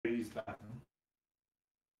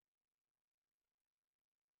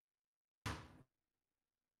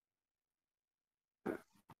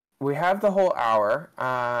We have the whole hour.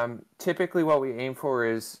 Typically what we aim for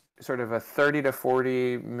is sort of a 30 to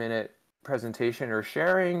 40 minute presentation or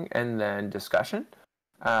sharing and then discussion.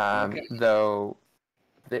 Though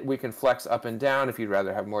we can flex up and down. If you'd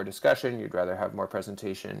rather have more discussion, you'd rather have more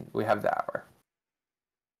presentation, we have the hour.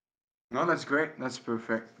 No, that's great. That's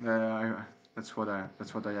perfect. That's what I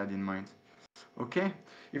had in mind. Okay,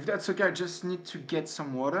 if that's okay, I just need to get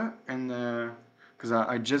some water, and because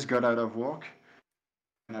I just got out of work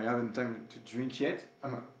and I haven't time to drink yet.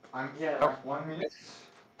 I'm here like 1 minute.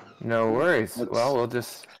 No worries. Well, we'll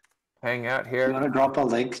just hang out here. Do you want to drop a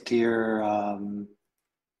link to your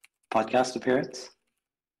podcast appearance?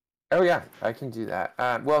 Oh yeah, I can do that.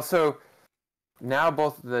 Well, so now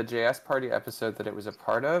both the JS Party episode that it was a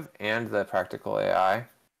part of and the Practical AI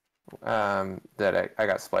that I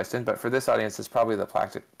got spliced in. But for this audience, it's probably the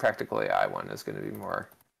Practical AI one is going to be more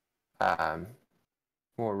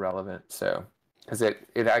relevant. So because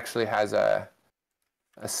it actually has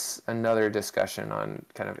another discussion on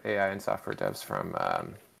kind of AI and software devs from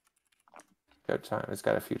Good Time. It's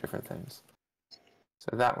got a few different things.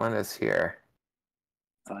 So that one is here.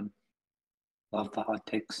 Fun. Love the hot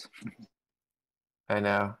takes. I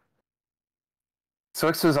know.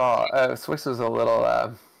 Swix was a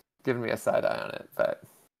little giving me a side eye on it, but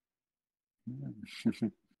I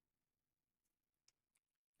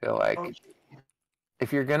feel like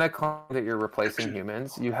if you're gonna claim that you're replacing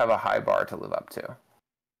humans, you have a high bar to live up to.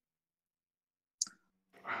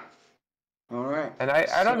 All right. And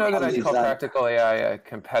I don't know that I'd call Practical AI a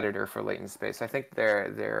competitor for latent space. I think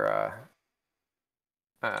they're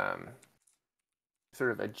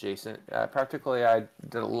sort of adjacent. Practical AI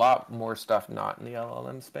did a lot more stuff not in the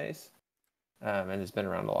LLM space, and has been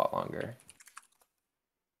around a lot longer.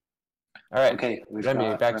 All right, okay,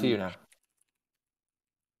 Remy, back to you now.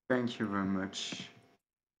 Thank you very much.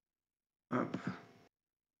 Up.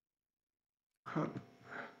 Up.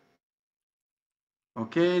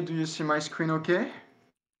 Okay, do you see my screen okay?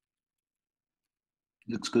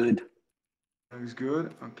 Looks good. Looks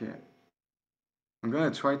good? Okay. I'm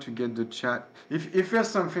gonna try to get the chat. If there's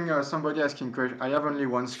something, somebody asking question, I have only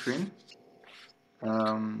one screen.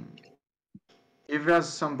 If there's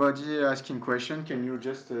somebody asking question, can you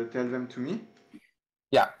just tell them to me?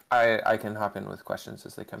 Yeah, I can hop in with questions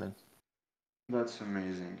as they come in. That's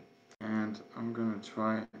amazing. And I'm gonna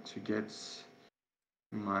try to get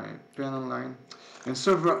my pen online. And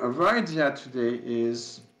so the idea today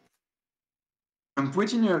is I'm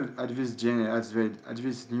pretty new at this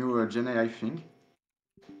new Gen AI thing,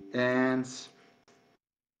 and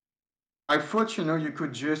I thought you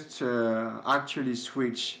could just actually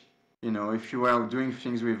switch, if you were doing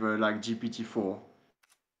things with like GPT-4,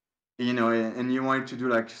 and you wanted to do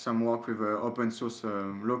like some work with open source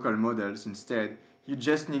local models instead, you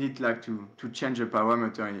just needed like to change a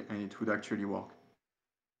parameter and it would actually work.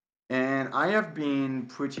 And I have been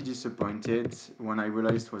pretty disappointed when I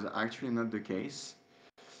realized it was actually not the case.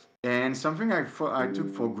 And something I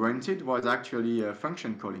took for granted was actually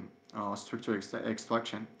function calling or structure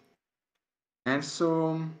extraction. And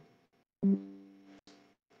so,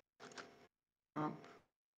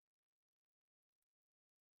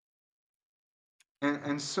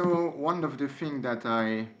 so one of the things that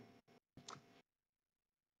I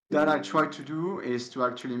try to do is to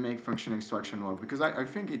actually make function extraction work, because I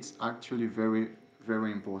think it's actually very,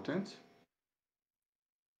 very important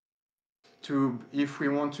if we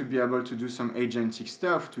want to be able to do some agentic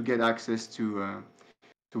stuff, to get access to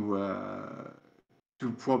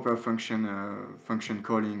proper function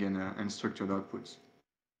calling and structured outputs.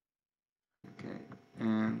 Okay,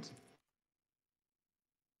 and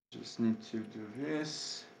just need to do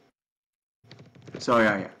this. So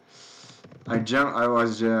yeah. I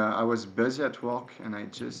was busy at work and I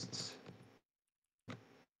just.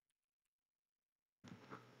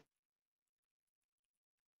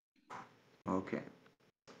 Okay.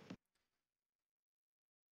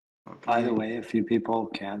 By the way, a few people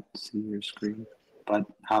can't see your screen, but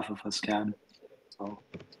half of us can. So.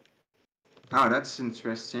 Oh, that's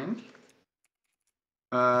interesting.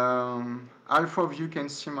 Half of you can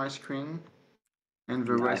see my screen, and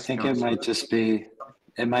the rest. I think it might just be.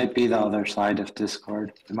 It might be the other side of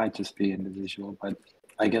Discord. It might just be individual, but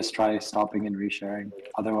I guess try stopping and resharing.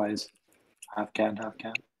 Otherwise, half can, half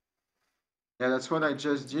can. Yeah, that's what I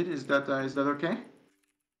just did. Is that okay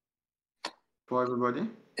for everybody?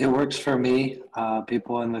 It works for me.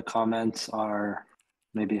 People in the comments are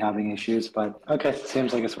maybe having issues, but okay,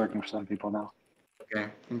 seems like it's working for some people now.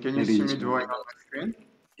 Okay, and can you see me drawing on my screen?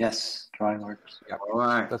 Yes, drawing works. Yeah, All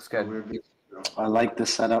right. looks So good. we're good. I like the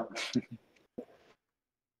setup.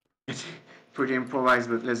 It's pretty improvised,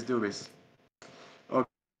 but let's do this.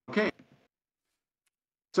 Okay.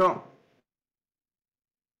 So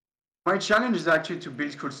my challenge is actually to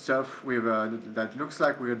build cool stuff with that looks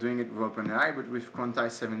like we're doing it with OpenAI, but with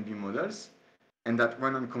quantized 7B models, and that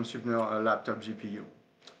run on consumer laptop GPU.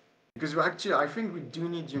 Because actually, I think we do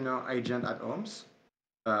need, agent at homes.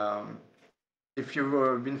 Um, if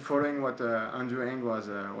you've been following what Andrew Ng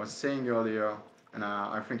was saying earlier, and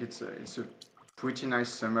I think it's a pretty nice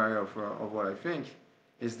summary of what I think,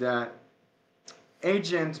 is that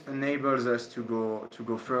agent enables us to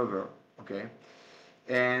go further. Okay,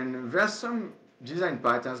 and there's some design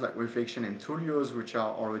patterns like reflection and tool use which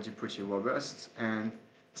are already pretty robust, and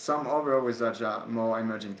some other with such more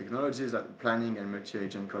emerging technologies like planning and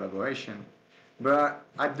multi-agent collaboration. But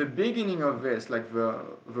at the beginning of this, like the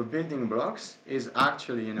building blocks is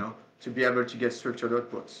actually, to be able to get structured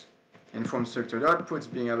outputs. And from structured outputs,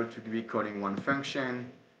 being able to be calling one function,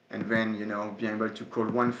 and then, being able to call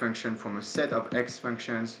one function from a set of X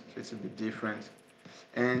functions, so it's a bit different.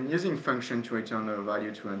 And using function to return a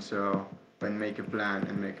value to answer and make a plan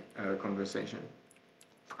and make a conversation.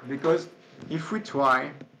 Because if we try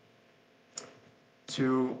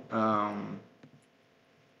to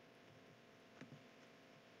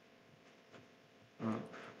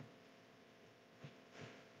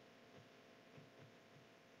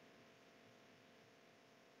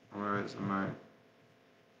where is my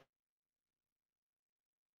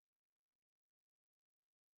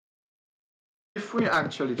if we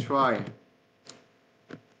actually try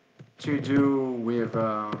to do with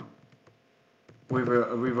a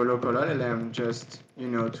local LLM, just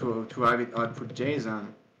to have it output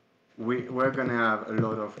JSON, we're gonna have a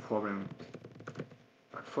lot of problems.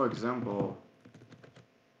 Like for example,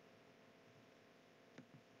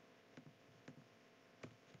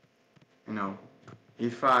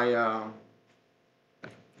 if I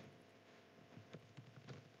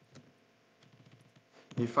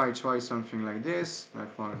try something like this, like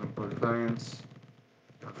for example clients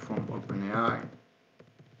from OpenAI,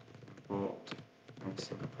 import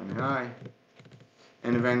OpenAI,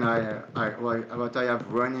 and then what I have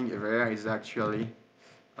running there is actually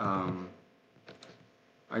I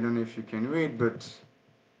don't know if you can read, but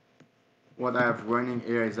what I have running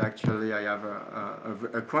here is actually I have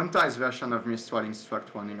a quantized version of Mistral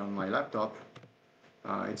Instruct running on my laptop.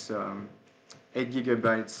 It's 8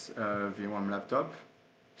 gigabytes VRAM laptop,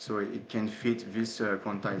 so it can fit this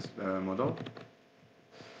quantized model.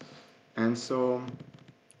 And so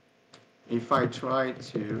if I try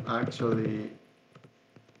to actually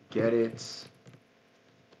get it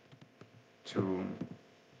to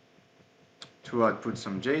output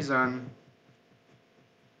some JSON,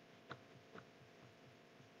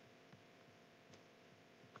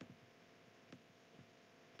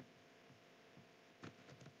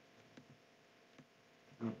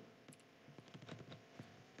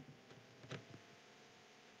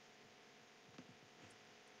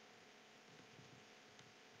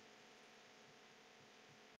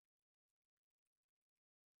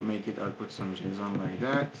 make it output some JSON like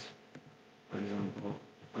that. For example,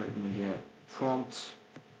 let me get prompt.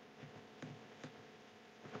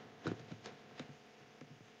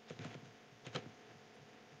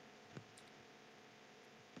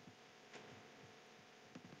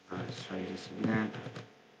 Let's try this again.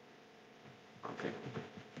 Okay,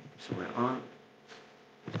 so we're on.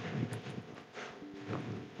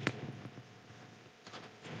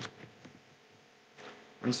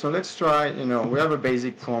 And so let's try, we have a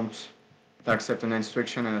basic prompt to accept an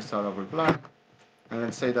instruction and a start of reply. And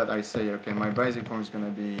let's say that I say, okay, my basic prompt is going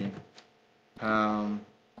to be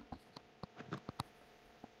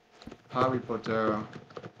Harry Potter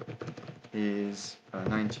is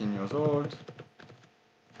 19 years old,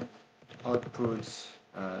 outputs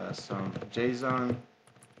some JSON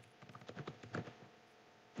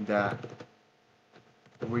that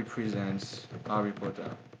represents Harry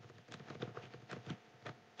Potter.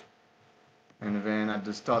 And then at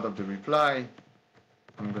the start of the reply,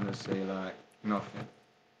 I'm going to say like nothing.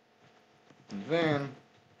 And then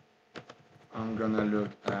I'm going to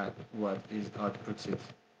look at what is outputted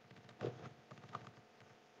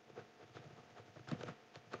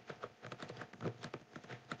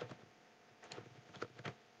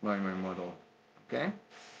by my model. Okay?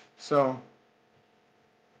 So,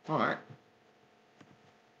 all right.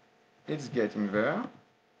 It's getting there.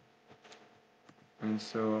 And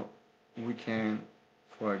so we can,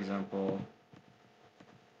 for example,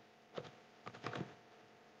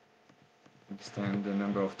 extend the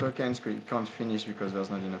number of tokens. We can't finish because there's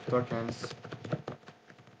not enough tokens.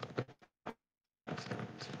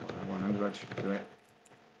 100 should do it.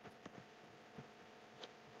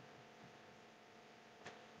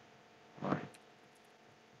 All right.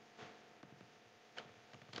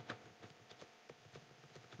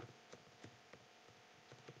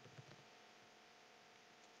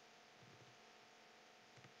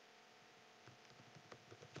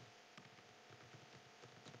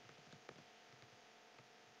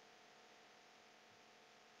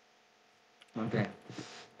 Okay,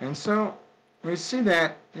 and so we see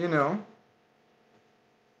that, you know,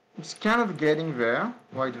 it's kind of getting there,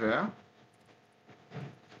 right there.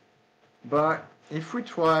 But if we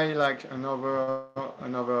try like another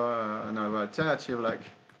alternative, like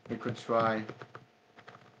we could try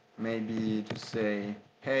maybe to say,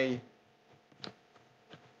 hey,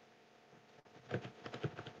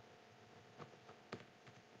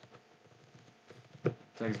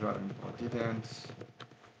 text value import didn't.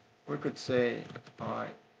 We could say, all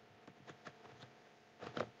right,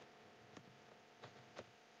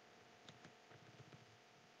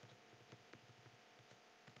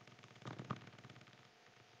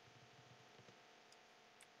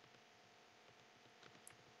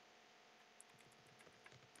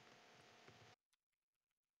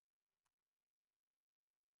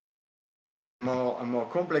 a more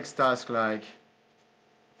complex task like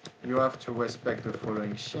you have to respect the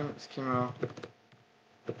following schema,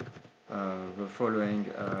 the following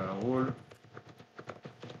rule,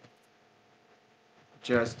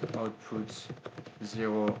 just output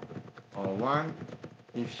 0 or 1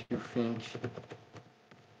 if you think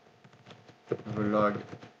the log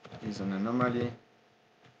is an anomaly.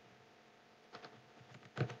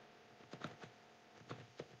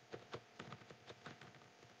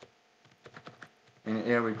 And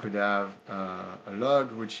here we could have a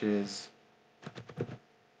log which is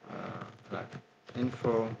like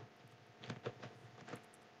info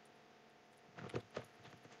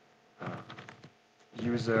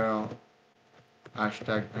user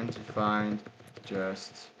hashtag undefined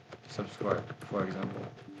just subscribe, for example.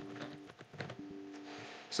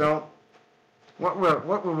 So what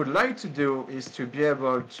we would like to do is to be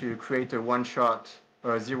able to create a one-shot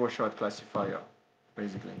or a zero-shot classifier,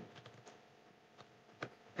 basically.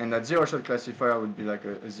 And that zero-shot classifier would be like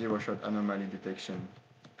a zero-shot anomaly detection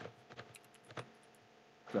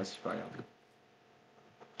classifier.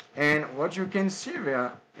 And what you can see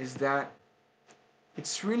there is that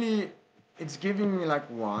it's giving me like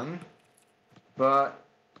 1, but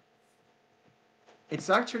it's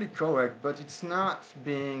actually correct, but it's not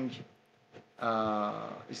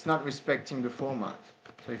it's not respecting the format.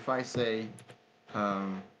 So if I say,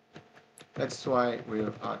 let's try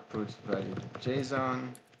with output valid JSON,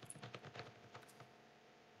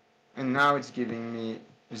 and now it's giving me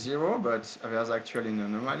 0, but there's actually an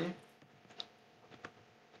anomaly.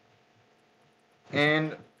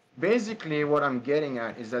 And basically what I'm getting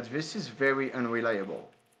at is that this is very unreliable,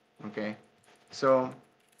 okay? So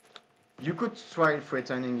you could try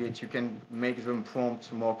threatening it, you can make the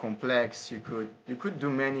prompt more complex, you could do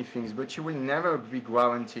many things, but you will never be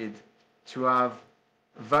guaranteed to have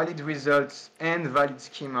valid results and valid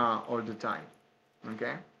schema all the time,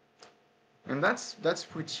 okay? And that's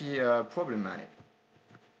pretty problematic.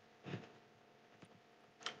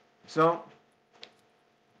 So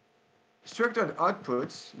structured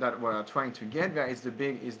outputs that we're trying to get there is the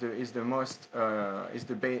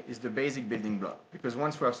basic building block, because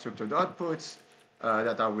once we have structured outputs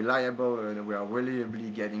that are reliable, we are reliably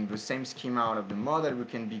getting the same schema out of the model, we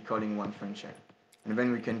can be calling one function, and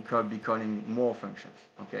then we can be calling more functions.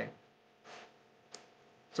 Okay.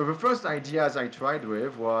 So the first idea, as I tried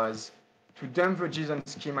with, was to dump the JSON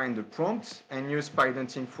schema in the prompt and use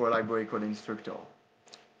Pydantic for a library called instructor.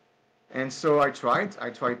 And so I tried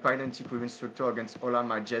Pydantic with instructor against all of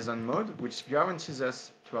my JSON mode, which guarantees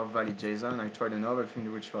us to have valid JSON. I tried another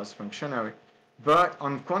thing which was functionary, but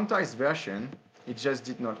on quantized version, it just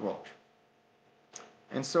did not work.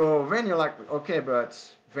 And so then you're like, okay, but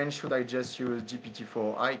then should I just use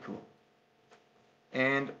GPT-4 haiku?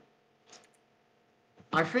 And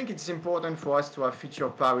I think it's important for us to have feature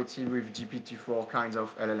parity with GPT-4 kinds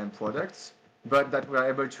of LLM products, but that we're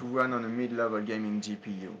able to run on a mid-level gaming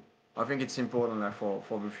GPU. I think it's important for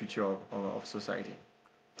the future of society.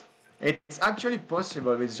 It's actually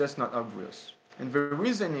possible, it's just not obvious. And the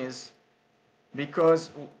reason is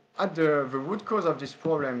because at the root cause of this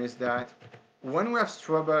problem is that when we have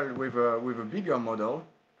trouble with a bigger model,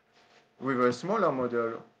 with a smaller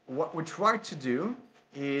model, what we try to do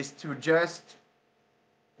is to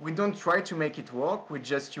we don't try to make it work, we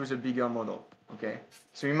just use a bigger model, okay?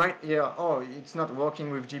 So you might hear, oh, it's not working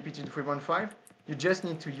with GPT 3.5, you just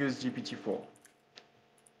need to use GPT-4.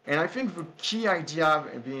 And I think the key idea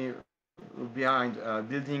behind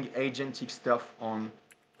building agentic stuff on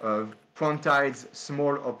quantized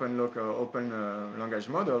small open language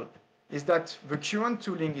model is that the current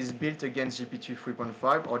tooling is built against GPT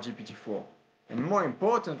 3.5 or GPT 4. And more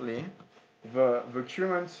importantly, the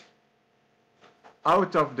current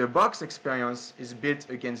out-of-the-box experience is built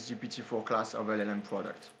against GPT-4 class of LLM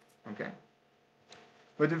product. Okay.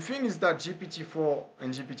 But the thing is that GPT-4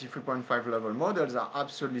 and GPT 3.5 level models are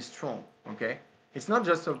absolutely strong. Okay. It's not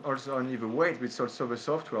just also only the weight, but it's also the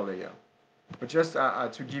software layer. But just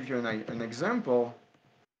to give you an example,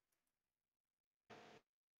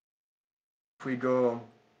 if we go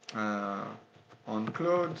on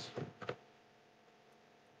Claude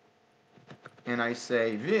and I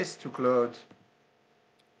say this to Claude,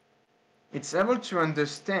 it's able to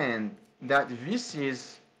understand that this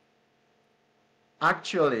is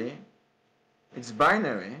actually, it's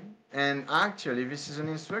binary, and actually this is an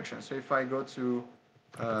instruction. So if I go to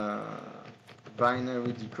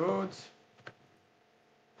binary decode,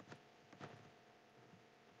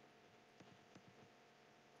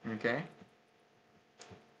 okay,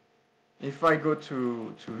 if I go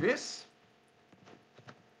to this,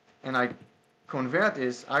 and I convert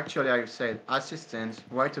this, actually I said, assistant,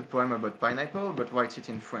 write a poem about pineapple, but write it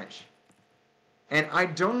in French. And I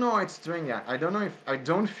don't know how it's doing that. I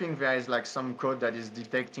don't think there is like some code that is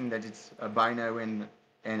detecting that it's a binary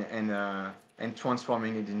and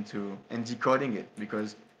transforming it into, and decoding it,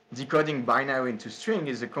 because decoding binary into string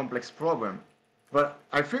is a complex problem. But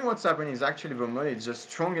I think what's happening is actually the model is just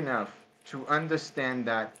strong enough to understand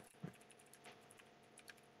that,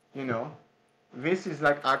 you know, this is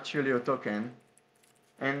like actually a token,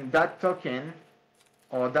 and that token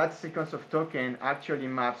or that sequence of token actually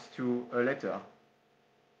maps to a letter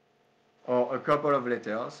or a couple of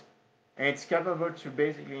letters, and it's capable to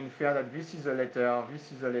basically infer that this is a letter,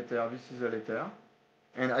 this is a letter, this is a letter,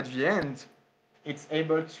 and at the end it's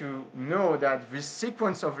able to know that this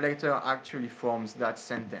sequence of letters actually forms that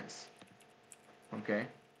sentence. Okay,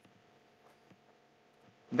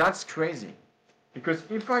 that's crazy, because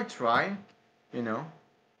if I try, you know,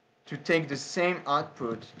 to take the same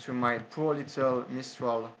output to my poor little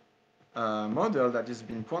Mistral model that has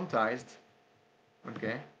been quantized,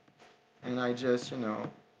 okay, and I just, you know,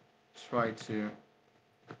 try to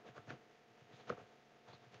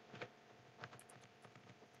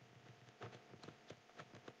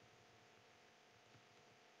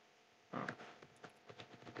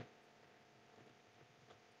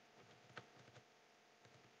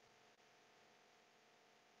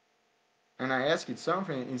and I ask it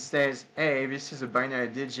something, it says, hey, this is a binary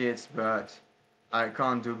digits, but I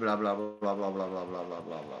can't do blah blah blah blah blah blah blah blah blah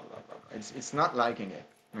blah blah blah. It's not liking it.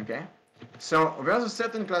 Okay? So there's a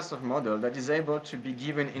certain class of model that is able to be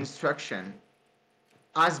given instruction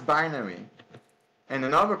as binary, and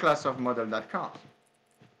another class of model that can't.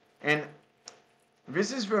 And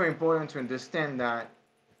this is very important to understand that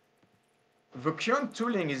the current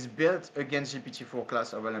tooling is built against GPT-4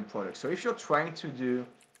 class of LM products. So if you're trying to do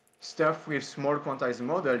stuff with small quantized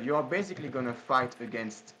model, you are basically going to fight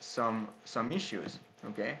against some issues,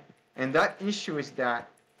 okay? And that issue is that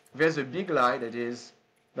there's a big lie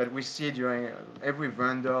that we see during every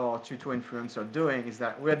vendor or tutor influencer doing, is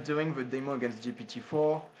that we're doing the demo against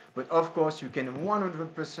GPT-4, but of course you can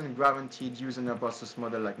 100% guaranteed use an open source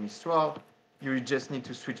model like Mistral. You just need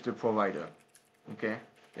to switch the provider, okay?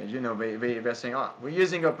 And you know, they're saying, oh, we're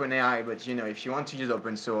using OpenAI, but you know, if you want to use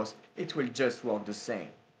open source, it will just work the same.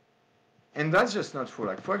 And that's just not true.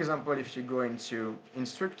 Like, for example, if you go into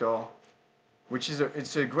Instructor, which is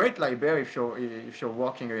it's a great library if you're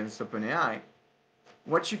working against OpenAI,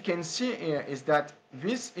 what you can see here is that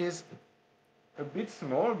this is a bit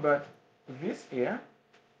small, but this here,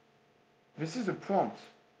 this is a prompt,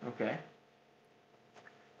 okay?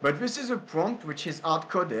 But this is a prompt which is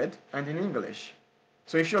hard-coded and in English.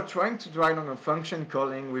 So if you're trying to write on a function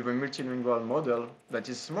calling with a multilingual model that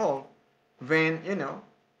is small, then, you know,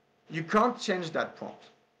 you can't change that prompt.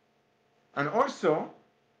 And also,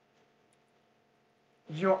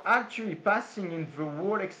 you're actually passing in the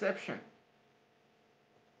whole exception.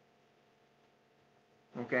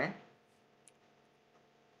 Okay?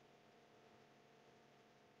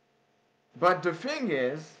 But the thing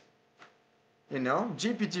is, you know,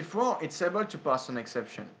 GPT-4, it's able to pass an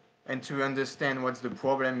exception and to understand what the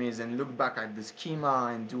problem is and look back at the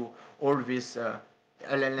schema and do all this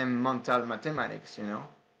LLM mental mathematics, you know.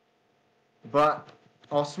 But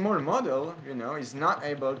our small model, you know, is not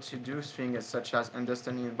able to do things such as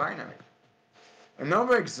understanding a binary.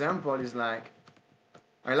 Another example is like,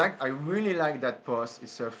 I really like that post.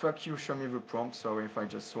 It's a fuck you, show me the prompt. Sorry if I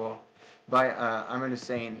just swore. by Amal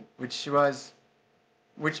Hussein, which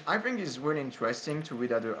I think is really interesting to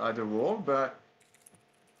read at the role. But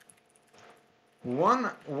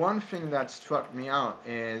one thing that struck me out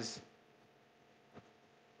is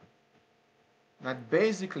that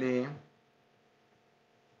basically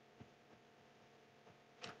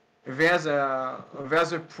there's a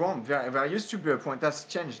prompt. There used to be a prompt that's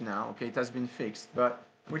changed now. Okay, it has been fixed, but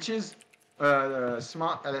which is a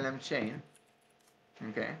smart LLM chain.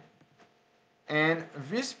 Okay, and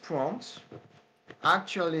this prompt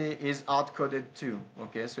actually is hard-coded too.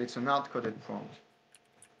 Okay, so it's an hard-coded prompt.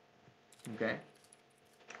 Okay,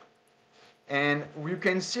 and you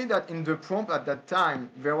can see that in the prompt at that time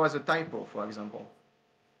there was a typo, for example.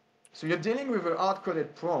 So you're dealing with a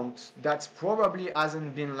hard-coded prompt that probably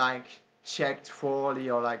hasn't been like checked thoroughly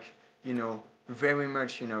or like, you know, very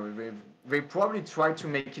much, you know, they probably tried to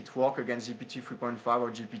make it work against GPT 3.5 or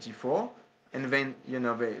GPT 4, and then, you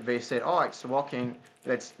know, they said, oh, it's working,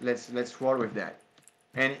 let's roll with that.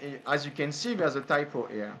 And as you can see, there's a typo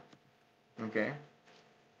here, okay?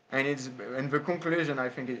 And the conclusion, I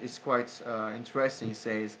think, is quite interesting. It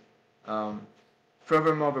says,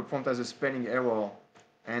 furthermore, the prompt has a spelling error,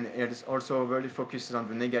 and it is also really focuses on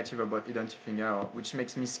the negative about identifying error, which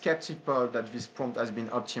makes me skeptical that this prompt has been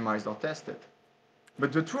optimized or tested.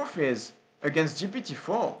 But the truth is, against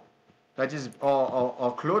GPT-4, that is,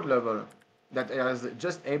 or Claude level, that is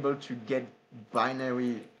just able to get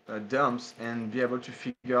binary dumps and be able to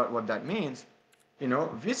figure out what that means, you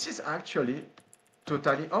know, this is actually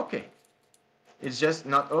totally okay. It's just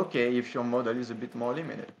not okay if your model is a bit more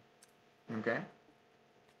limited, okay?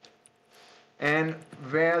 And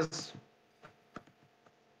there's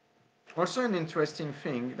also an interesting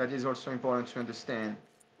thing that is also important to understand.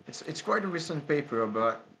 It's quite a recent paper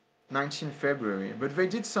about 19 February, but they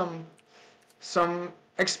did some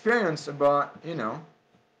experience about, you know,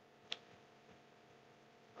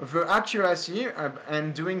 the accuracy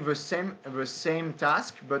and doing the same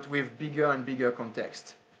task, but with bigger and bigger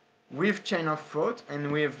context, with chain of thought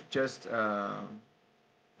and with just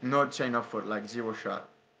no chain of thought, like zero shot.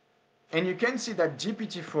 And you can see that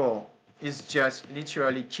GPT-4 is just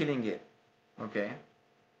literally killing it, okay?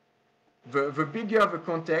 The bigger the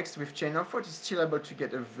context with chain of thought is still able to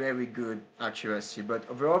get a very good accuracy, but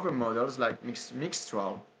the other models like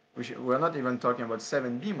Mixtral, which we're not even talking about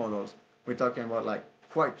 7B models, we're talking about like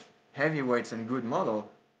quite heavyweights and good model,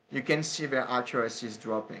 you can see their accuracy is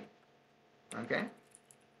dropping, okay?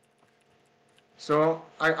 So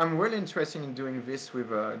I'm really interested in doing this with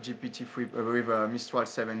GPT-3, with Mistral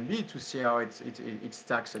 7B to see how it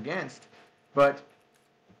stacks against. But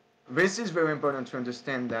this is very important to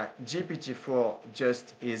understand that GPT-4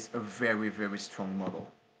 just is a very, very strong model,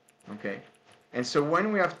 okay? And so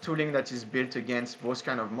when we have tooling that is built against those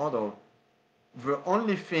kind of model, the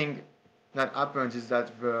only thing that happens is that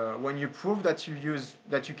when you prove that you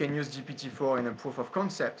can use GPT-4 in a proof of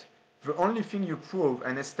concept, the only thing you prove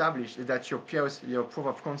and establish is that your proof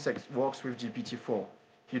of concept works with GPT-4.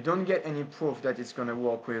 You don't get any proof that it's going to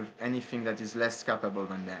work with anything that is less capable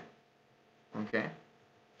than that. Okay?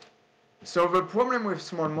 So the problem with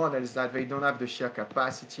small models is that they don't have the sheer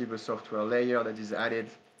capacity, the software layer that is added,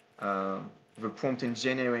 the prompt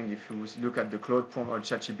engineering. If you look at the Claude prompt or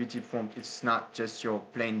ChatGPT prompt, it's not just your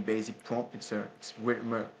plain basic prompt.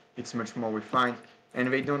 It's much more refined. And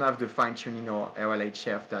they don't have the fine-tuning or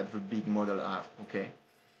RLHF that the big model have, okay?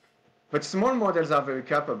 But small models are very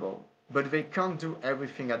capable, but they can't do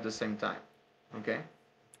everything at the same time, okay?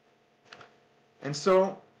 And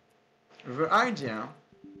so the idea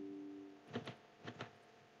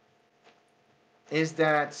is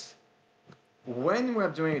that when we're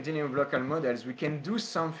dealing with local models, we can do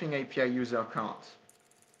something API user can't.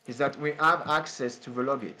 Is that we have access to the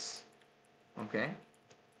logits, okay?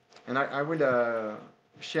 And I will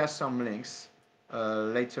share some links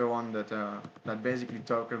later on that basically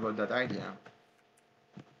talk about that idea.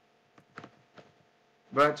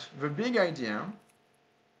 But the big idea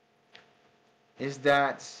is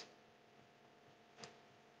that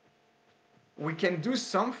we can do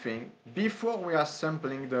something before we are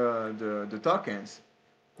sampling the tokens.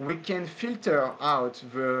 We can filter out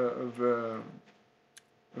the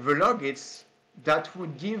logits that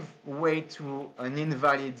would give way to an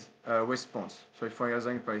invalid response. So if, for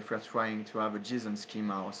example, if we're trying to have a JSON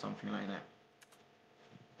schema or something like that.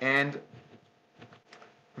 And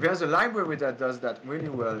there's a library that does that really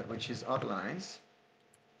well, which is Outlines.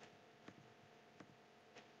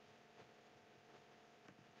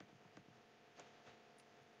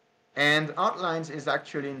 And Outlines is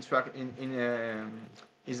actually integrated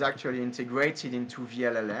into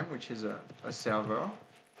VLLM, which is a server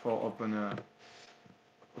for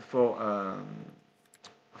for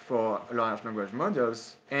large language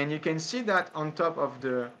models, and you can see that on top of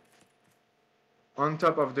the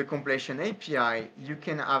completion API, you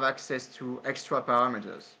can have access to extra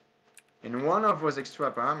parameters. And one of those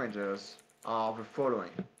extra parameters are the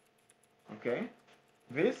following. Okay,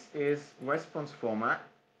 this is response format.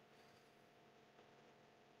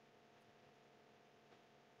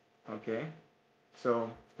 Okay, so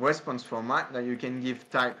response format that you can give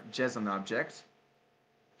type JSON object.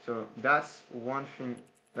 So that's one thing.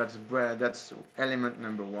 That's element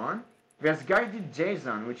number one. There's guided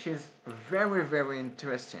JSON, which is very, very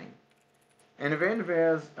interesting. And then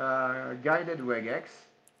there's guided regex.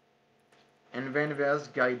 And then there's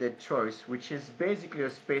guided choice, which is basically a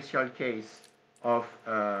special case of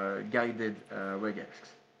guided regex.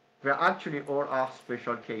 They actually all are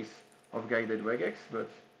special case of guided regex,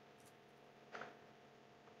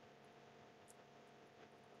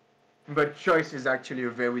 but choice is actually a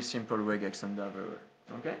very simple regex endeavor.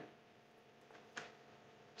 Okay?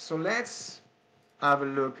 So let's have a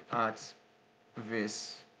look at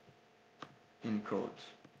this in code.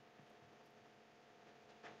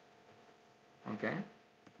 Okay?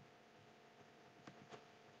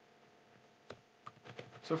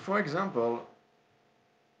 So for example,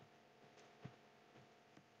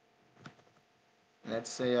 let's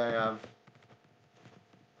say I have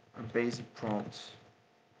a basic prompt.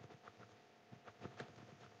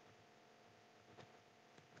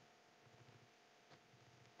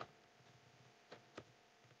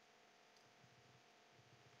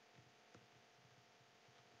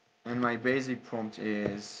 And my basic prompt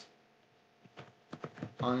is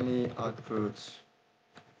only output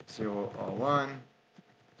 0 or 1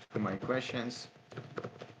 to my questions.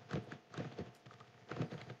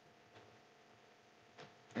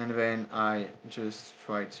 And then I just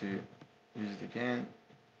try to use it again.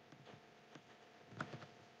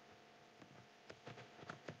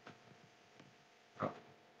 Oh.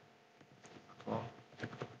 Well.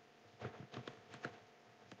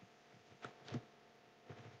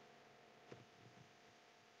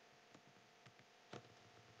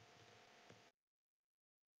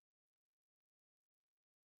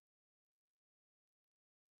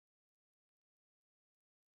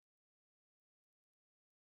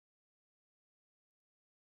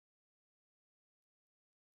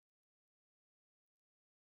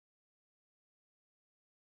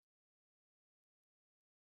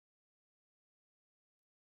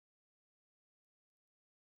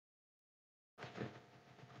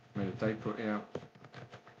 Made a typo here.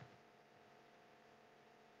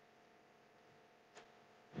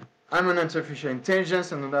 I'm an artificial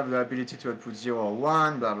intelligence and don't have the ability to output 0 or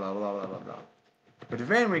 1, blah, blah, blah, blah, blah, blah. But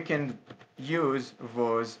then we can use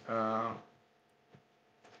those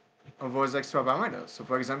extra parameters. So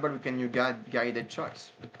for example, we can use guided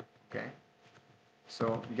choice. Okay.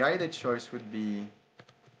 So guided choice would be,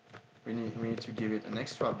 we need to give it an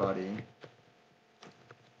extra body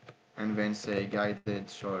and then say guided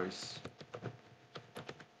choice,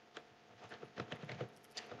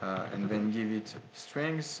 and then give it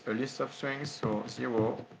strings, a list of strings, so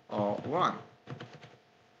 0 or 1.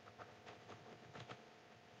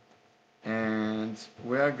 And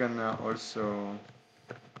we're gonna also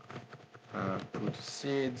put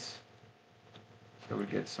seeds, so we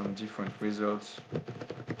get some different results.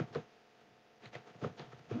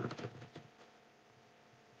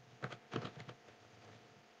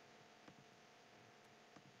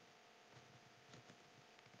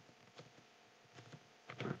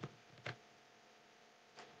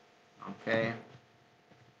 Okay.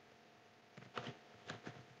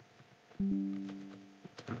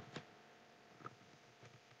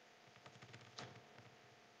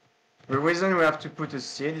 The reason we have to put a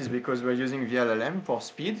seed is because we're using VLLM for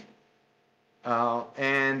speed.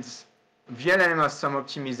 And VLLM has some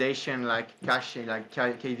optimization like caching, like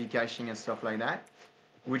KV caching and stuff like that,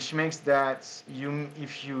 which makes that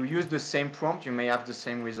if you use the same prompt, you may have the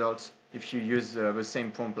same results if you use the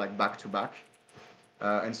same prompt like back to back.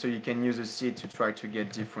 And so you can use a seed to try to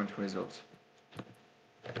get different results.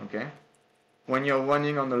 Okay. When you're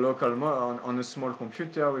running on a local on a small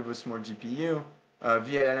computer with a small GPU,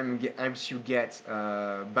 VLLM helps you get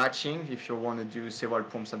batching if you want to do several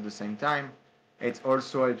prompts at the same time. It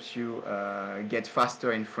also helps you get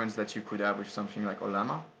faster inference that you could have with something like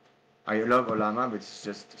Ollama. I love Ollama, but it's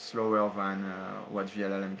just slower than what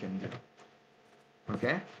VLLM can do.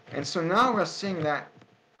 Okay, and so now we're seeing that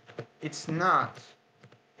it's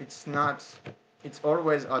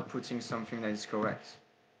always outputting something that is correct.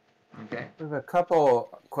 Okay. There's a couple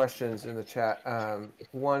questions in the chat.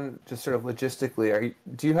 One, just sort of logistically,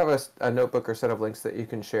 do you have a notebook or set of links that you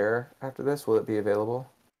can share after this? Will it be available?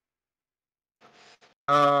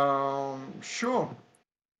 Sure,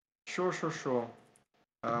 sure.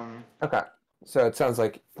 Okay. So it sounds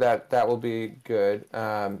like that will be good.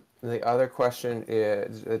 The other question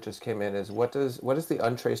is that just came in is what does the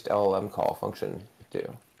untraced LLM call function do?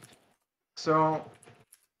 So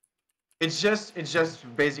it's just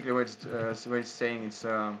basically what it's saying.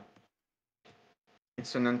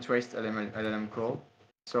 It's an untraced LLM call.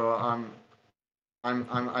 So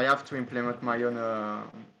I have to implement my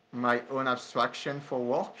own abstraction for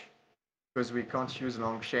work because we can't use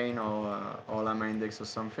long chain or llama index or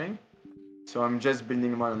something. So I'm just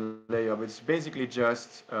building one layer. But it's basically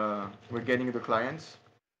just we're getting the client,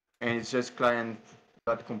 and it's just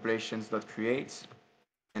client.completions.creates,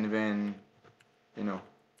 and then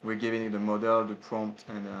we're giving the model, the prompt,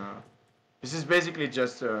 and this is basically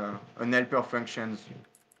just an helper function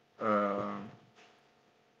uh,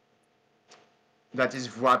 that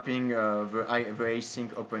is wrapping the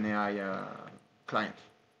async OpenAI client.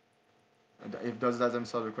 If does that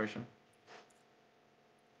answer the question?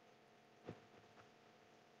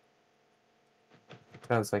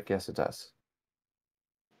 Sounds like yes, it does.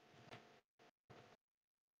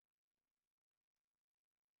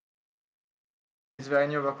 Is there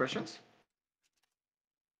any other questions?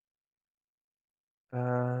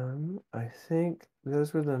 I think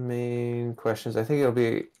those were the main questions. I think it'll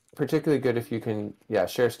be particularly good if you can,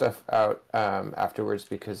 share stuff out afterwards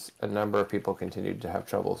because a number of people continued to have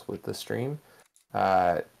troubles with the stream.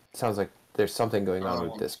 Sounds like there's something going on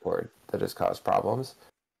with Discord that has caused problems.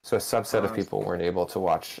 So a subset of people weren't able to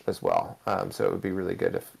watch as well. So it would be really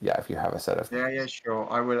good if you have a set of. Yeah, sure.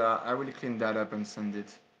 I will clean that up and send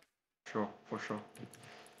it. Sure, for sure.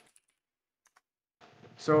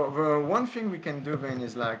 So the one thing we can do then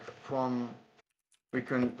is like use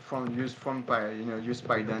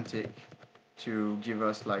Pydantic to give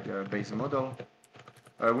us like a base model.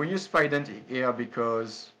 We use Pydantic here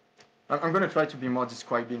because I'm going to try to be more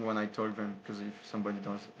describing when I talk them because if somebody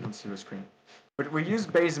don't see the screen. But we use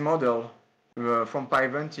base model from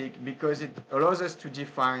Pydantic because it allows us to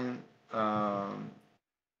define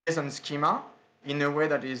JSON schema in a way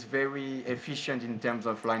that is very efficient in terms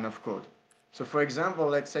of line of code. So for example,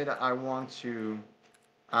 let's say that I want to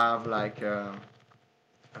have like a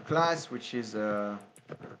class which is a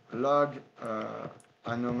log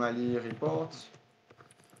anomaly report,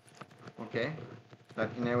 okay, that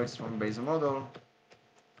inherits from base model.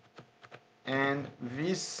 And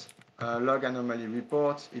this log anomaly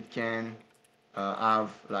report, it can have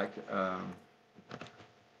like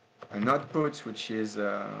an output which is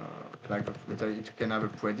it can have a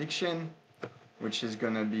prediction which is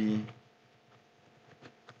going to be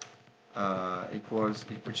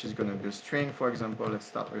which is going to be a string, for example. Let's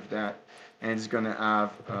start with that. And it's going to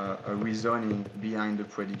have a reasoning behind the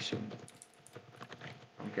prediction.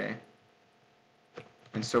 Okay.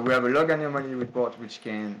 And so we have a log anomaly report which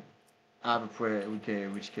can have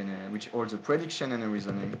which holds a prediction and a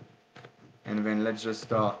reasoning. And then let's just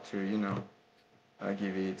start to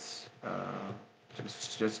give it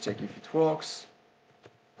just check if it works.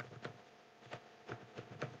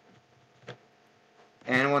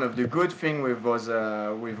 And one of the good things with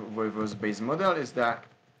those base model is that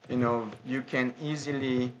you can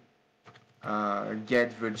easily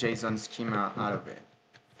get the JSON schema out of it.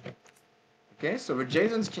 Okay, so the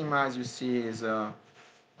JSON schema, as you see, is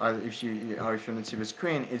if you don't see the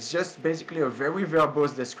screen, it's just basically a very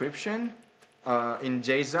verbose description in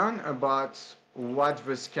JSON about what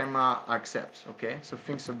the schema accepts. Okay, so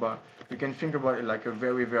you can think about it like a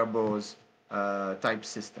very verbose type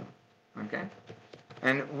system. Okay.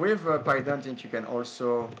 And with Pydantic, you can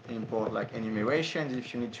also import like enumerations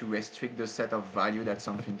if you need to restrict the set of value that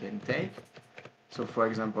something can take. So for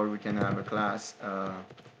example, we can have a class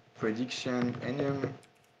prediction enum,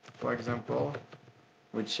 for example,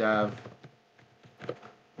 which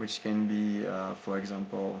can be, for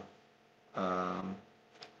example,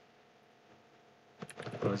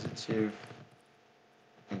 positive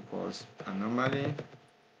equals anomaly,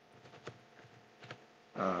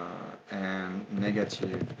 and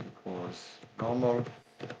negative equals normal.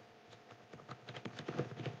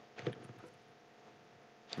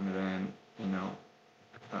 And then,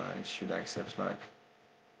 it should accept like,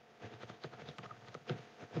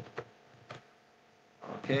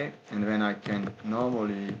 okay, and then I can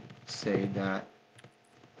normally say that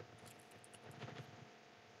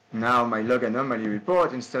now my log anomaly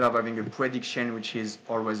report, instead of having a prediction which is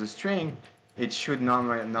always a string, it should now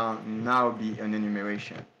be an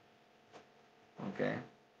enumeration. Okay,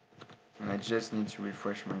 and I just need to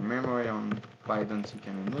refresh my memory on Pydantic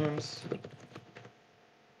and enums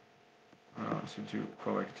to do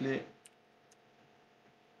correctly.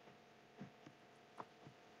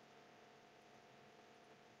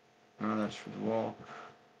 No, that should work.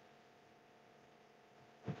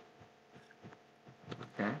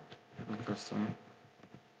 Okay, interesting.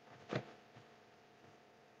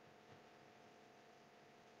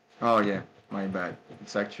 Oh yeah, my bad.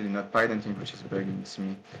 It's actually not Python which is bugging, it's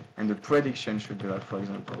me. And the prediction should be like, for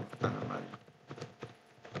example, anomaly.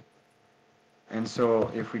 And so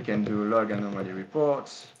if we can do log anomaly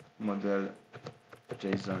reports, model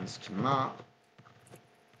JSON schema,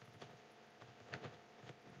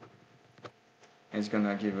 it's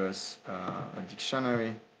gonna give us a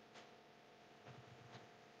dictionary.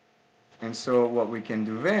 And so what we can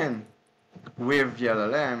do then with the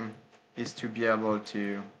LLM is to be able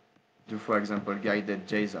to do, for example, guided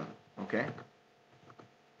JSON, okay?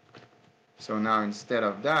 So now instead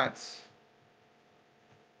of that,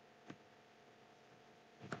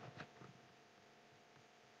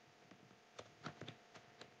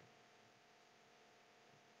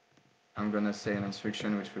 I'm gonna say an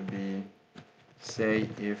instruction which would be say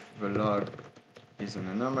if the log is an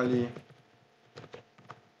anomaly,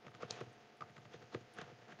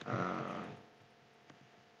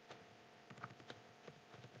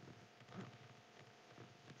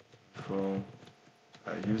 for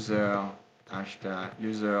a user hashtag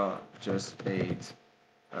user just paid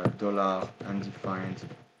dollar undefined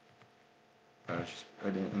just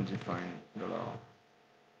undefined dollar,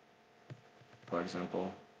 for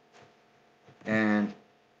example, and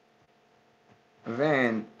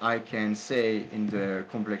then I can say in the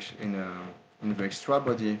complex in the extra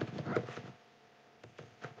body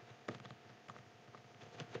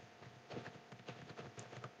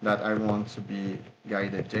that I want to be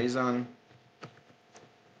guided JSON,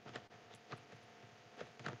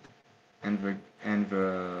 and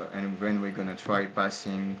then we're gonna try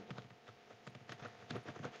passing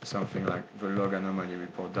something like the log anomaly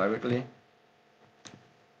report directly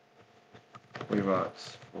without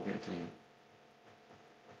forgetting.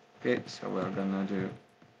 Okay, so we're gonna do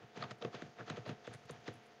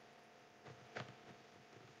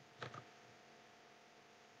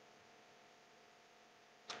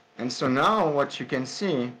and so now what you can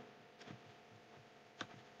see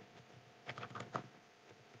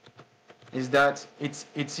is that it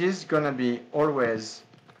is gonna be always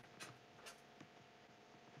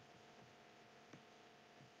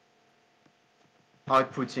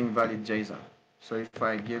outputting valid JSON. So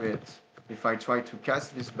if I try to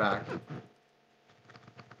cast this back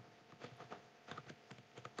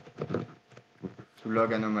to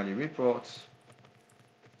log anomaly reports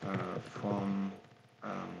from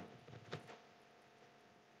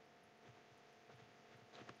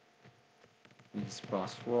this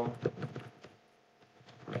password,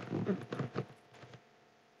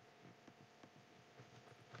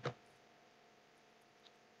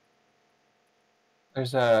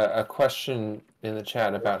 There's a question in the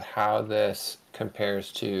chat about how this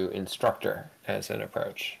compares to instructor as an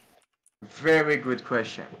approach. very good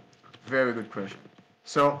question. Very good question.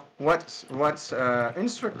 So what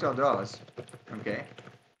instructor does, okay,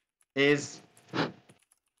 is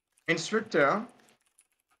instructor,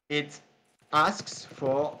 it asks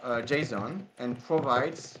for a JSON and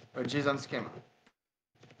provides a JSON schema.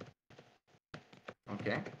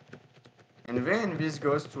 Okay? And then this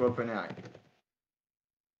goes to OpenAI.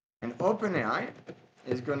 And OpenAI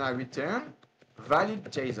is gonna return valid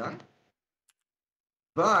JSON,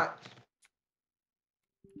 but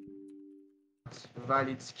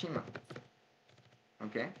valid schema.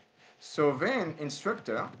 Okay? So then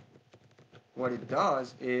instructor, what it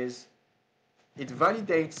does is it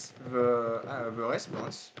validates the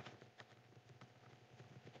response,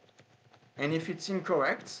 and if it's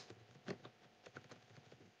incorrect,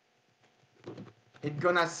 it's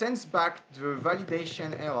gonna send back the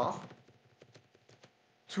validation error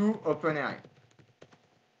to OpenAI,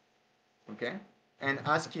 okay, and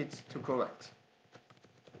ask it to correct,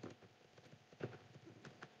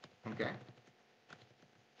 okay.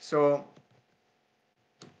 So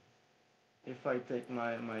if I take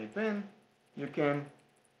my pen, you can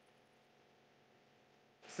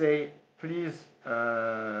say, please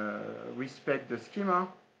respect the schema,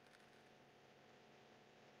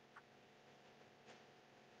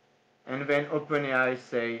 and then OpenAI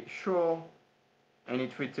say sure, and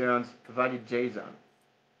it returns valid JSON.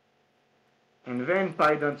 And then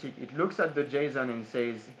Pydantic, it looks at the JSON and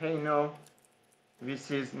says, hey, no,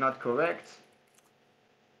 this is not correct.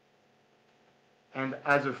 And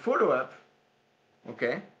as a follow-up,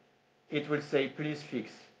 okay, it will say, please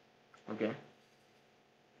fix, okay.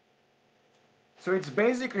 So it's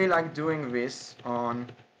basically like doing this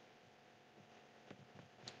on,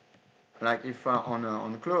 like if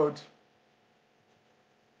on Claude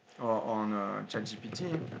or on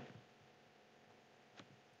ChatGPT,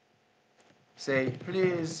 say,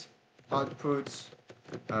 please output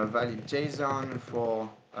valid JSON for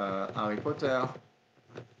Harry Potter.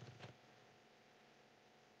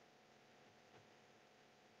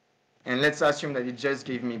 And let's assume that it just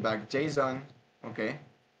gave me back JSON, okay?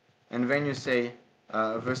 And then you say,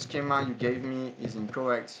 the schema you gave me is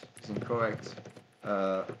incorrect,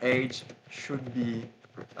 age should be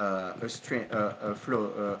a string,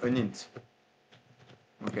 an int,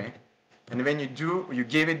 okay? And then you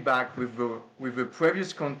give it back with the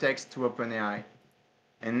previous context to OpenAI,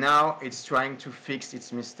 and now it's trying to fix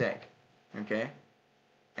its mistake, okay?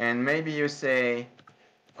 And maybe you say,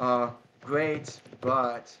 great,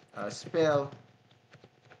 but spell.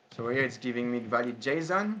 So here it's giving me valid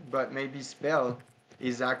JSON, but maybe spell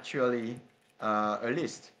is actually a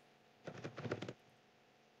list.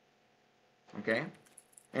 Okay?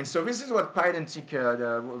 And so this is what Pydantic,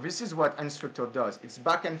 this is what Instructor does. It's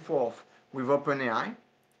back and forth with OpenAI,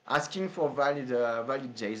 asking for valid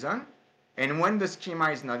JSON. And when the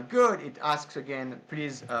schema is not good, it asks again,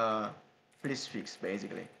 please fix,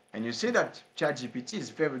 basically. And you see that ChatGPT is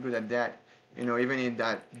very good at that. You know, even in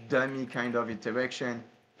that dummy kind of interaction,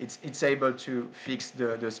 it's able to fix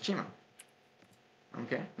the schema.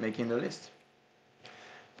 Okay, making the list.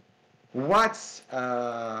 What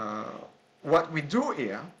we do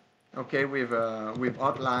here, okay, with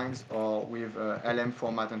outlines or with LM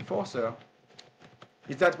format enforcer,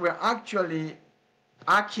 is that we're actually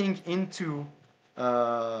hacking into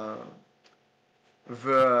the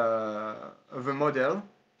model,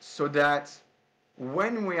 so that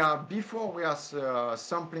before we are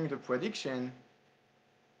sampling the prediction,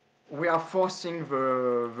 we are forcing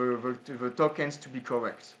the tokens to be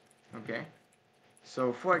correct. Okay.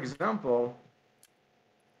 So, for example,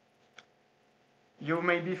 you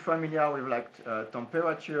may be familiar with like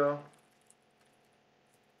temperature.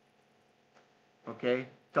 Okay,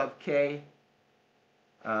 top K,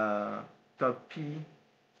 top P,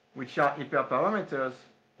 which are hyperparameters.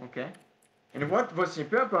 Okay, and what those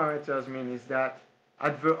hyperparameters mean is that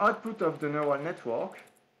at the output of the neural network,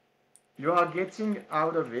 you are getting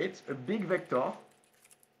out of it a big vector,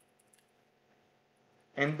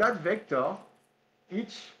 and that vector,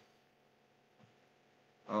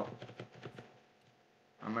 oh,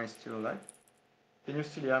 am I still alive? Can you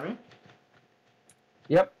still hear me?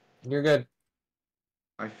 Yep, you're good.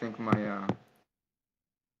 I think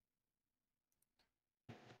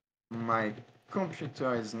my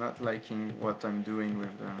computer is not liking what I'm doing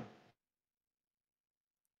with the...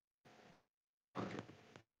 Okay.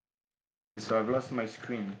 So I've lost my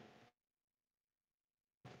screen.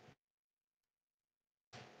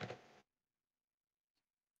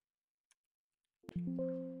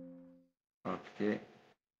 Okay.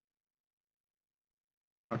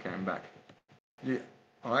 Okay, I'm back. Yeah.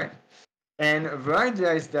 All right. And the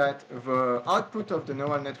idea is that the output of the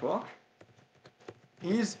neural network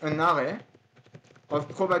is an array of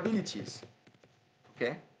probabilities.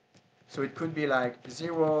 Okay. So it could be like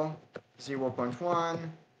 0, 0.1,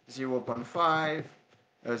 0.5,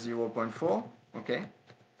 0.4. Okay.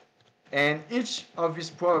 And each of these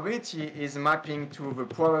probability is mapping to the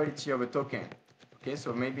probability of a token. Okay,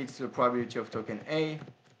 so maybe it's the probability of token A,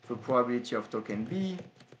 the probability of token B,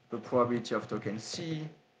 the probability of token C,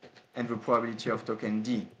 and the probability of token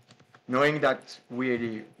D. Knowing that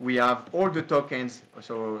we have all the tokens,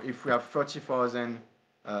 so if we have 30,000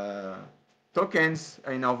 tokens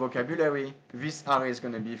in our vocabulary, this array is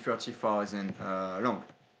going to be 30,000 long.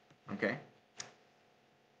 Okay?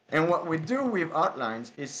 And what we do with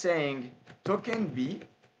outlines is saying token B,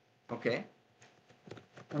 okay,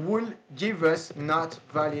 will give us not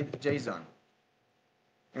valid JSON.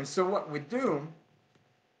 And so what we do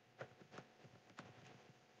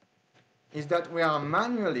is that we are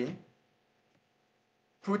manually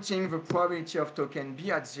putting the probability of token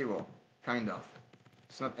B at 0, kind of.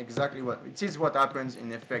 It's not exactly what, it is what happens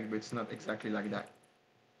in effect, but it's not exactly like that.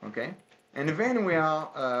 Okay? And then we are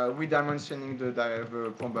redimensioning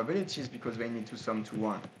the probabilities because they need to sum to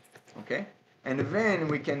 1. Okay? And then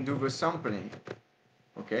we can do the sampling.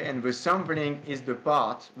 Okay? And the sampling is the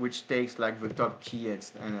part which takes like the top key and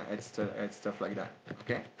stuff like that.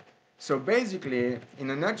 Okay? So basically, in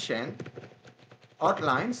a nutshell,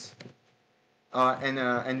 outlines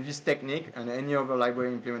and this technique and any other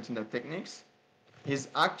library implementing the techniques is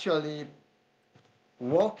actually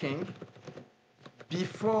working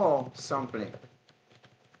before sampling.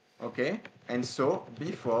 Okay? And so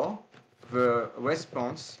before the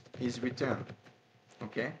response is returned.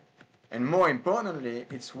 Okay? And more importantly,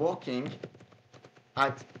 it's working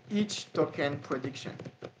at each token prediction.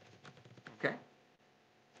 Okay?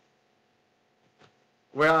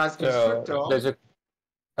 Whereas instructor...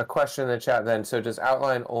 a question in the chat then. So does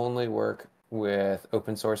outline only work with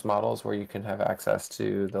open source models where you can have access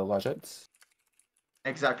to the logits?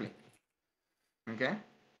 Exactly. Okay.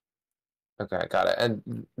 Okay, got it.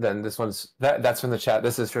 And then this one's that's from the chat.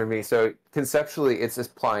 This is from me. So conceptually, it's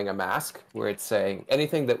just applying a mask where it's saying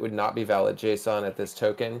anything that would not be valid JSON at this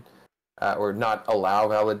token, or not allow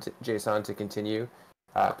valid JSON to continue,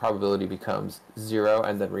 probability becomes 0,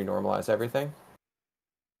 and then renormalize everything.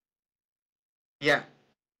 Yeah.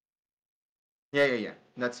 Yeah.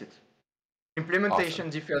 That's it. Implementation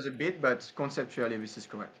differs a bit, but conceptually this is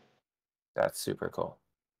correct. That's super cool.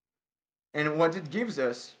 And what it gives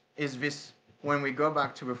us is this, when we go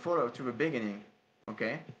back to the beginning,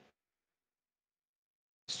 okay?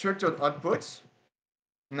 Structured outputs,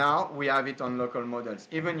 now we have it on local models.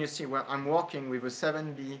 Even you see where I'm working with a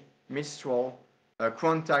 7B Mistral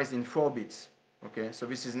quantized in 4 bits, okay? So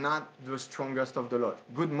this is not the strongest of the lot.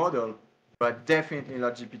 Good model, but definitely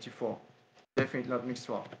not GPT-4, definitely not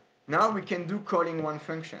Mistral. Now we can do calling one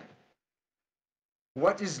function.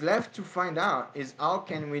 What is left to find out is how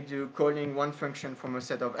can we do calling one function from a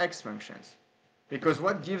set of X functions? Because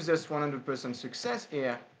what gives us 100% success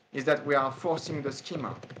here is that we are forcing the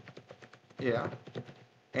schema here.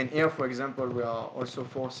 And here, for example, we are also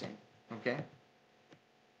forcing, okay?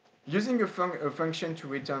 Using a function to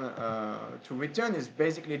return is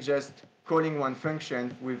basically just calling one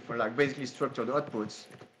function with like basically structured outputs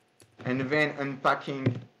and then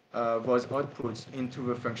unpacking those outputs into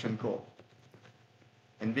the function call.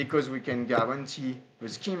 And because we can guarantee the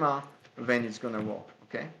schema, then it's going to work,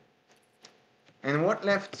 okay? And what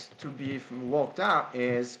left to be worked out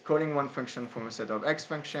is calling one function from a set of X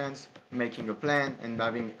functions, making a plan, and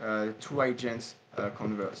having 2 agents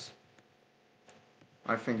converse.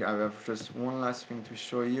 I think I have just one last thing to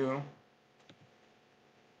show you.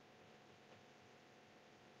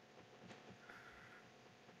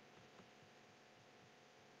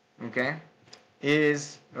 Okay,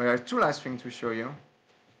 I have 2 last things to show you.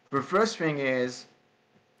 The first thing is,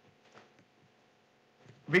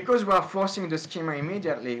 because we are forcing the schema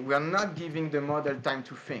immediately, we are not giving the model time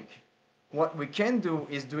to think. What we can do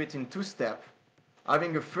is do it in 2 steps.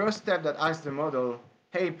 Having a first step that asks the model,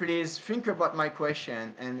 hey, please think about my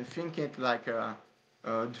question and think it like,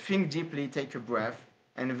 think deeply, take a breath,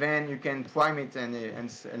 and then you can prime it and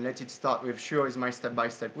let it start with, sure, is my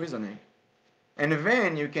step-by-step reasoning. And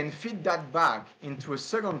then you can feed that back into a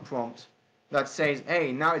second prompt that says,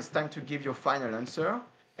 hey, now it's time to give your final answer.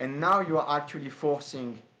 And now you are actually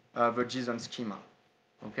forcing the JSON schema,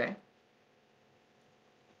 okay?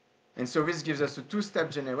 And so this gives us a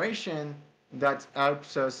 2-step generation that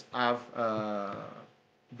helps us have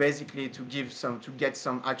basically to get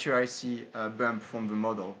some accuracy bump from the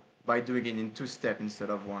model by doing it in 2 steps instead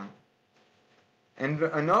of 1. And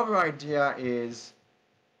another idea is,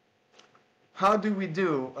 how do we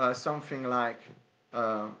do something like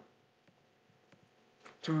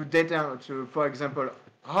for example,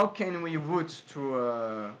 how can we route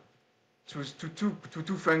to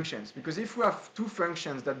two functions? Because if we have 2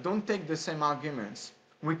 functions that don't take the same arguments,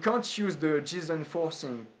 we can't use the JSON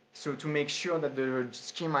forcing so to make sure that the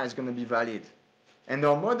schema is going to be valid. And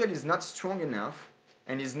our model is not strong enough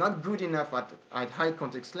and is not good enough at high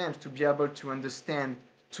context length to be able to understand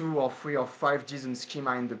 2 or 3 or 5 JSON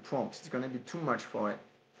schema in the prompt. It's going to be too much for it,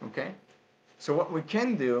 okay? So what we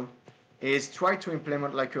can do is try to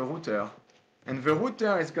implement like a router. And the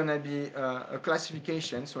router is going to be a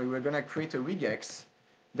classification. So we're going to create a regex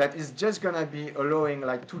that is just going to be allowing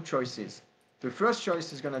like 2 choices. The first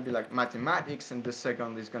choice is going to be like mathematics, and the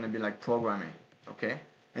second is going to be like programming, okay?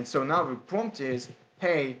 And so now the prompt is,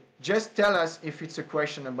 hey, just tell us if it's a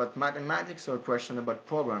question about mathematics or a question about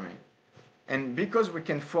programming. And because we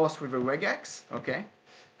can force with a regex, okay,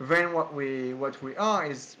 then what we are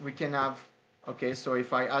is we can have, okay, so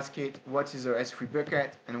if I ask it what is a S3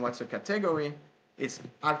 bucket and what's a category, it's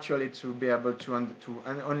actually to be able to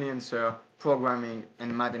only answer programming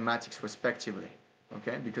and mathematics respectively,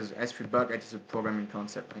 okay, because S3 bucket is a programming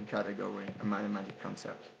concept and category a mathematical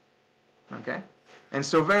concept, okay. And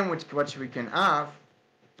so then what we can have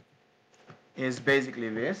is basically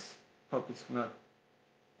this. Hope it's not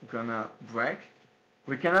gonna break.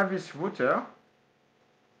 We can have this router.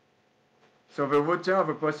 So the router of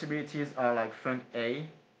the possibilities are like func A,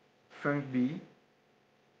 func B,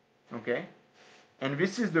 okay? And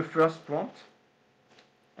this is the first prompt.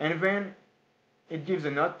 And then it gives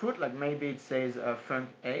an output, like maybe it says func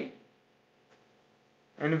A.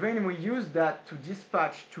 And then we use that to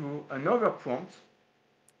dispatch to another prompt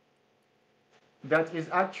that is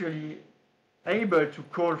actually able to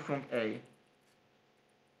call func A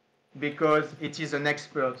because it is an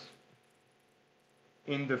expert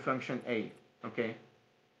in the function A, okay?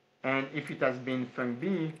 And if it has been func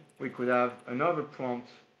B, we could have another prompt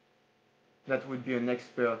that would be an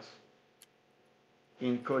expert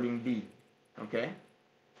in calling B, okay?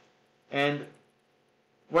 And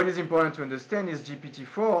what is important to understand is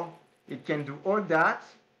GPT-4, it can do all that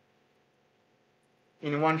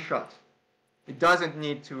in one shot. It doesn't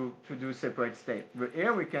need to do separate state. But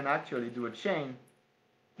here we can actually do a chain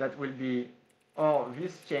that will be or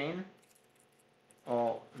this chain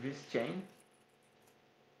or this chain.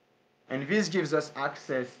 And this gives us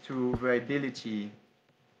access to the ability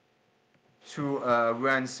to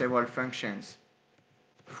run several functions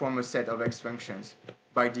from a set of X functions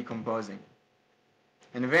by decomposing.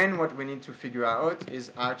 And then what we need to figure out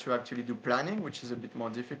is how to actually do planning, which is a bit more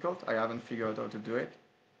difficult. I haven't figured out how to do it.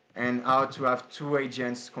 And how to have two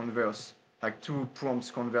agents converse, like two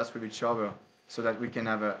prompts converse with each other so that we can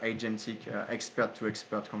have an agentic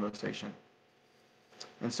expert-to-expert conversation.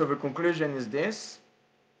 And so the conclusion is this.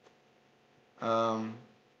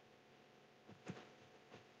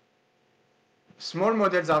 Small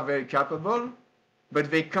models are very capable,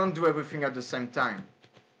 but they can't do everything at the same time,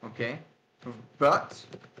 okay? But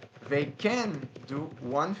they can do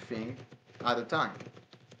one thing at a time.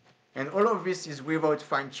 And all of this is without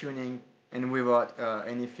fine-tuning and without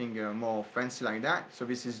anything more fancy like that. So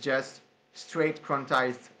this is just straight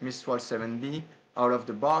quantized Mistral 7B out of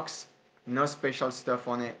the box, no special stuff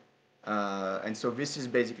on it. And so this is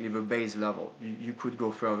basically the base level. You could go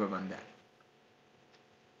further than that.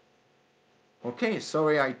 Okay,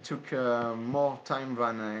 sorry I took more time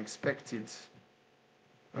than I expected.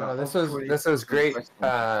 No, this was great.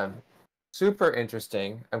 Super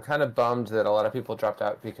interesting. I'm kind of bummed that a lot of people dropped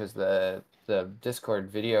out because the Discord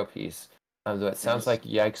video piece. Though it sounds like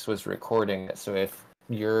Yikes was recording it. So if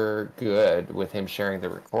you're good with him sharing the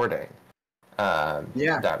recording,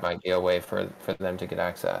 that might be a way for them to get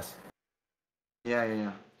access.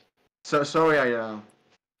 Yeah. So sorry,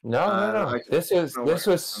 No. This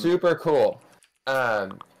was super cool.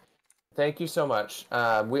 Thank you so much.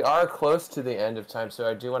 We are close to the end of time, so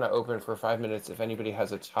I do want to open for 5 minutes. If anybody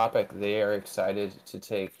has a topic they are excited to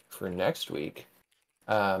take for next week,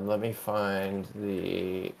 let me find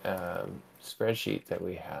the spreadsheet that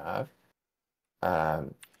we have.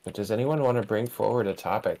 But does anyone want to bring forward a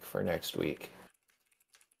topic for next week?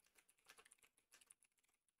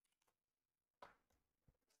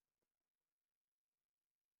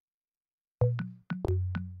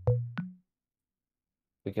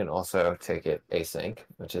 We can also take it async,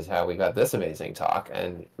 which is how we got this amazing talk.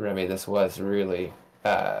 And Remy, this was really,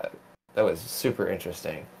 that was super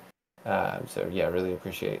interesting. So yeah, really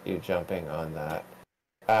appreciate you jumping on that.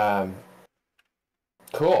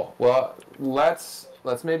 Cool. Well, let's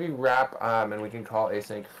maybe wrap, and we can call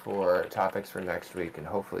async for topics for next week, and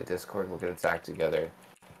hopefully Discord will get its act together.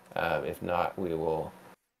 If not, we will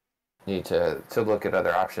need to look at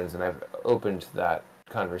other options, and I've opened that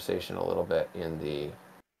conversation a little bit in the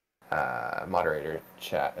moderator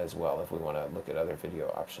chat as well if we want to look at other video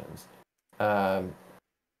options.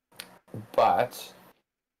 But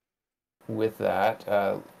with that,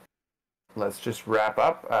 let's just wrap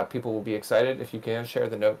up. People will be excited if you can share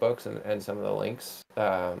the notebooks and some of the links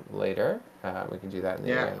later. We can do that in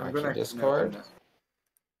the Action Discord.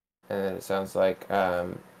 And it sounds like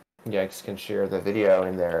Yikes can share the video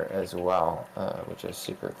in there as well, which is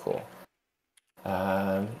super cool.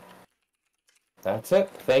 That's it.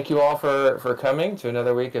 Thank you all for coming to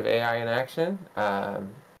another week of AI in Action. I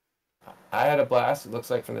had a blast. It looks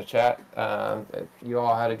like from the chat you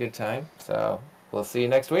all had a good time. So we'll see you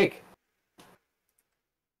next week.